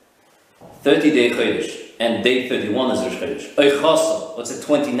 30-day Chodesh, and day 31 is Rosh Chodesh. Eichasa, what's a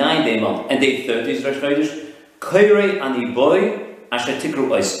 29-day month, and day 30 is Rosh Chodesh. Koirei Aniboy Asher Tikru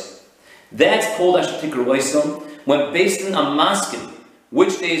Oisam. That's called Asher Tikru Oisam. When Beis Din are masking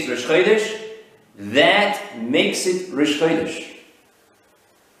which day is Rosh Chodesh, that makes it Rosh Chodesh.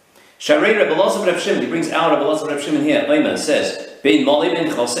 Sharei Rabbi Elazar Reb Shimon, he brings out Rabbi Elazar Reb Shimon here. Oima says, "Bein Moli ben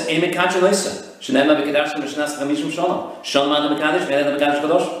Chosa ein mekadesh loisa. Shnema b'kedash b'shnas chamishim shana. Shana ma'ad mekadesh v'yad mekadesh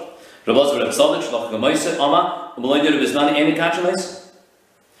kadosh. Rabbi Elazar Reb Tzadok shlach gemoisa ama u'moloi dir b'zman ein mekadesh loisa.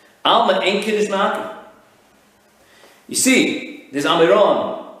 Alma ein kiddush ma'akiv." You see, there's Amiron.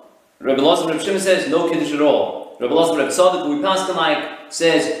 Rabbi Elazar Reb Shimon says no kiddush at all. Rabbi Elazar Reb Tzadok, who we passed the mic,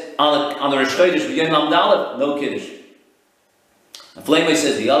 says on the Rosh Chodesh v'yom Lamed Aleph, no kiddush. And Flameway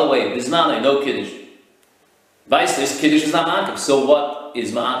says the other way, Bismanai, no Kiddush. Vice this Kiddush is not Ma'akiv. So what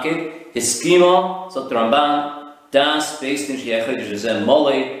is Ma'akiv? His schema, so the Ramban, Das, based in Shia Chodesh, is a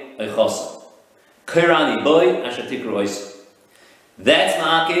Mole, Eichasa. Kirani Boy, Asher Tikru Oisam. That's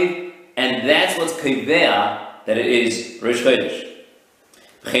Ma'akiv, and that's what's Kivea, that it is Rosh Chodesh.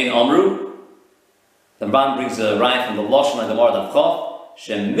 V'chein Amru, the Ramban brings a raya from the Lashon and the Gemara of Chof,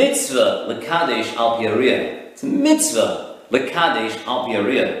 Shem Mitzvah L'Kadesh Al Piariyah. It's a mitzvah. L'kadesh al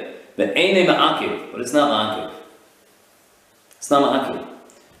piariyah, but ain't ma'akiv, but it's not ma'akiv. It's not ma'akiv.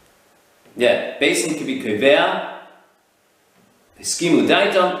 Yeah, Beis can be kivea, skimu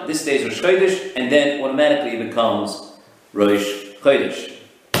daitam. This day is Rosh Chodesh, and then automatically it becomes Rosh Chodesh.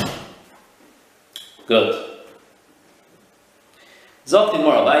 Good. Zok in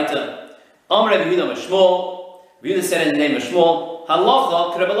Gemara weiter. Amar Rabbi Yehuda Mashmol. Rabbi Yehuda said in the name of Shmuel,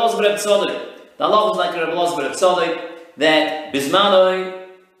 Halacha Rabbi Elazar Reb Tzadok. The halacha is like Rabbi Elazar Reb Tzadok, that Bismanoi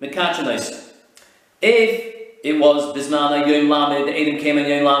Mekachanois. If it was Bismanoi Yom Lamed, the Adam came in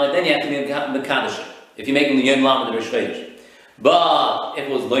Yom Lamed, then you have to be Mekadesh. If you're making the Yom Lamed the Rosh Chodesh. But if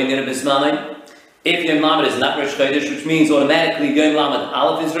it was Loinir Bismanoi, if Yom Lamed is not Rosh Chodesh, which means automatically Yom Lamed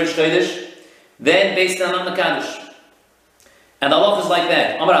Aleph is Rosh Chodesh, then based on Mekadesh. And the halacha is like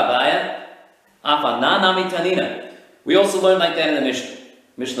that. Amar Abaya, Afana Nami Tanina. We also learned like that in the Mishnah.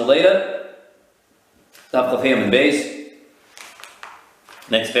 Mishnah later, Daf Chafayim and Beis.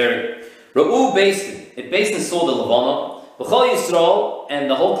 Next very. Ra'u Beis Din. If Beis Din saw the Levana, B'chol Yisrael and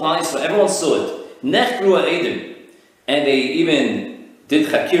the whole Klal Yisrael, everyone saw it. Nechru Edom, and they even did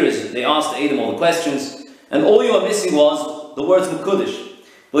chakiras. They asked Edom all the questions, and all you were missing was the words Mekudesh.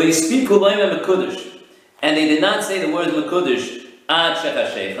 Well, you speak Ulayim Mekudesh, and they did not say the words Mekudesh ad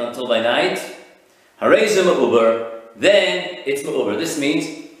shechasheich until by night. Harezim Uber, then it's Uber. This means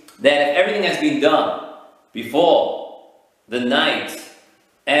that if everything has been done before the night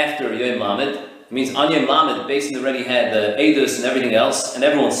after Yom Lamed, it means on Yom Lamed, basically already had the Eidos and everything else, and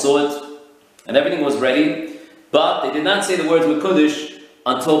everyone saw it, and everything was ready, but they did not say the words Mekudesh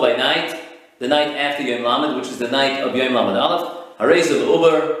until by night, the night after Yom Lamed, which is the night of Yom Lamed Aleph. Harezim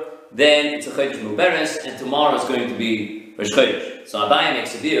Uber, then it's a Chodesh Muberes, and tomorrow is going to be Rosh Chodesh. So Abaye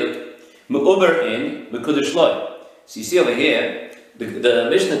makes a deal, Mu'uber in, Mekudesh Loi. So you see over here, the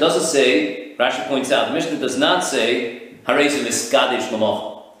Mishnah doesn't say, Rashi points out, the Mishnah does not say, Harezim Miskadesh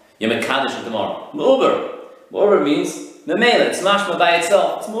Lamoch. You're Mekadesh tomorrow. Mu'uber. Mu'uber means, Memela, it's mashma by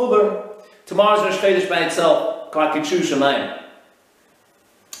itself. It's Mu'uber. Tomorrow's Rosh Chodesh by itself. Krakichu Shemayim.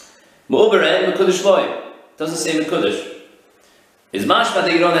 Mu'uber and Mekudesh Loi. Doesn't say Mekudesh. It's mashma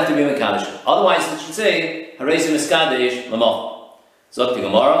that you don't have to be Mekadesh. Otherwise, it should say, Harezim Miskadesh Lamoch. Zok the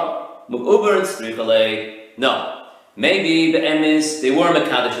Gemara, Mu'uber Tzrichalei. No. Maybe the emes, they were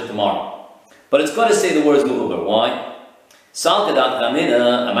Mekadesh tomorrow. But it's got to say the words Mu'uber. Why? Salkadat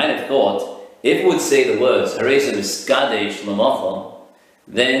Ramina, I might have thought, if it would say the words Harezim Miskadesh Lamocha,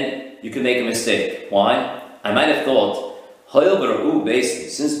 then you could make a mistake. Why? I might have thought, Hoyel Bara'u Basin,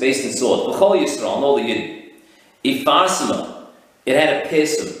 since Basin saw it, B'chol Yisrael, and all the Yidden. Ifarsima, it had a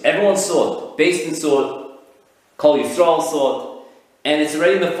pisum. Everyone saw it. Basin saw it, Kol Yisrael saw it, and it's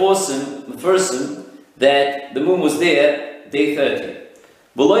already Meforsim that the moon was there day 30.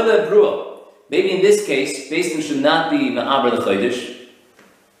 V'loyla Brua. Maybe in this case, Basin should not be Ma'aber L'Chodesh.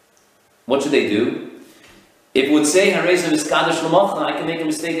 What should they do? If it would say Harezim Miskadesh L'Mocha, I can make a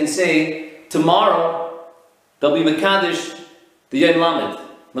mistake and say, tomorrow, they'll be Mekadesh the Yom Lamed,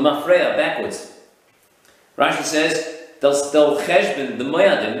 L'Mafreya, backwards. Rashi says, they'll cheshbon the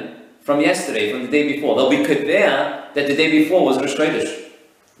Moyadim from yesterday, from the day before. They'll be Kedvea that the day before was Rosh Chodesh.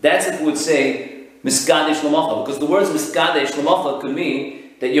 That's if it would say Miskadesh L'Mocha, because the words Miskadesh L'Mocha could mean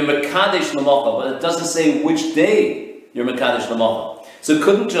that you're Mekadesh L'Mocha, but it doesn't say which day you're Mekadesh L'Mocha. So it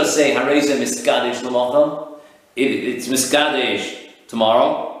couldn't just say Harezim Miskadesh L'Mocha. It's Miskadesh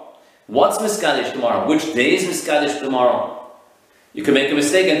tomorrow. What's Miskadesh tomorrow? Which day is Miskadesh tomorrow? You can make a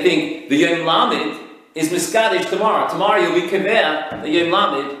mistake and think the Yom Lamed is Miskadesh tomorrow. Tomorrow you'll be Kiveh, the Yom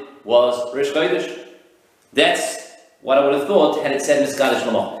Lamed was Rosh Chodesh. That's what I would have thought had it said Miskadesh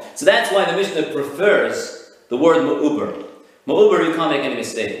L'Mocha. So that's why the Mishnah prefers the word Mu'uber. Mu'uber, you can't make any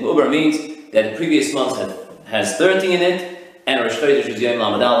mistake. Mu'uber means that the previous month has 30 in it, and Rosh Chodesh is Yom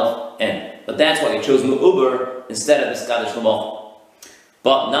Lamed Aleph, and. But that's why he chose Mu'uber instead of Miskadesh L'Mocha.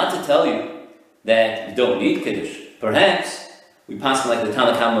 But not to tell you that you don't need Kiddush. Perhaps we pass like the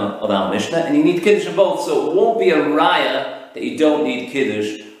Tanakama of our Mishnah, and you need Kiddush in both, so it won't be a raya that you don't need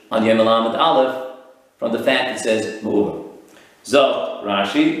Kiddush on Yom Lamed Aleph from the fact that it says Mu'uber. Zok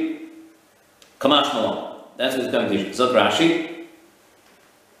Rashi, Kamash Malon. That's what it's going to teach. Zok Rashi.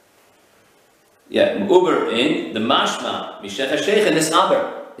 Yeah, Mu'uber in the Mashma, Mishech HaSheich, and this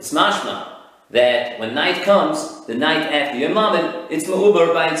Aber. It's Mashma that when night comes, the night after Yom Lamed, it's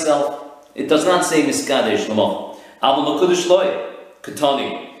Mu'uber by itself. It does not say Miskadesh L'Mocha. Alba Mekudesh Loi,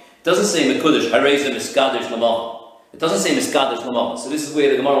 Katoni. It doesn't say Mekudesh, Harezim Miskadesh L'Mocha. It doesn't say Miskadesh L'Mocha. So this is where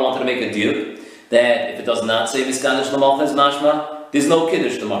the Gemara wanted to make a deal, that if it does not say Miskadesh L'Mocha as Mashma, there's no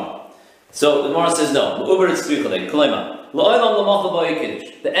Kiddush tomorrow. So the Gemara says no. Mu'uber it's Tzrichalei, Kolema. L'Olam L'Mocha B'Oy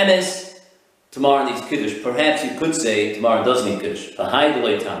Kiddush. The MS, tomorrow needs Kiddush. Perhaps you could say tomorrow does need Kiddush.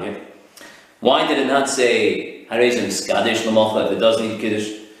 Why did it not say Harezim Miskadesh L'Mocha if it does need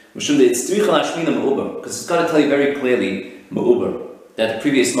Kiddush? It's Tzrichal Hashmina Mu'uber, because it's got to tell you very clearly Mu'uber that the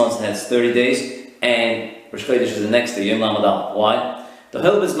previous month has 30 days and Rosh Chodesh is the next day, Yom Lamed Aleph. Why? The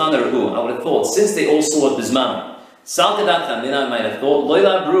Hel Bizman Rahu, I would have thought, since they all saw it Bizman, Salkadat Chamina might have thought,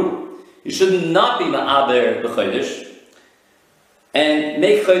 Loila Bru, you should not be Ma'aber B'Chodesh and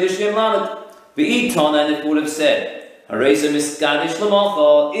make Chodesh Yom Lamed. V'itona, and it would have said, Harezim Miskadesh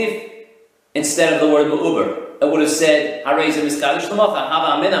L'Mocha, if instead of the word Mu'uber, it would have said, Harezim Miskadesh L'Mocha,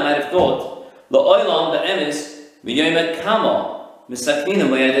 Hava Amina might have thought, L'Olam Be'emes, V'yomet Kamo, Misaknina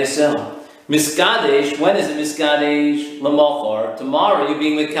Moyadesel. Miskadesh, when is it Miskadesh L'Mocha? Tomorrow you're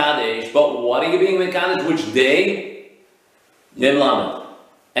being Mikadesh, but what are you being Mikadesh? Which day? Yom Lamed.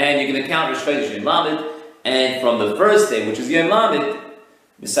 And you're going to count Rosh Chodesh Yom Lamed, and from the first day, which is Yom Lamed,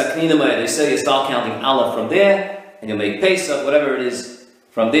 Misaknina Moyadesel, you start counting Aleph from there, and you'll make Pesach, whatever it is,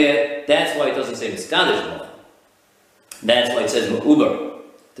 from there. That's why it doesn't say Miskadesh L'Mocha. That's why it says Mu'uber.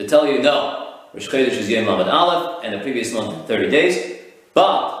 To tell you, no, Rosh Chodesh is Yom Lamed Aleph, and the previous month 30 days.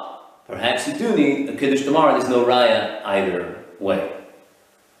 But perhaps you do need a Kiddush tomorrow. There's no raya either way.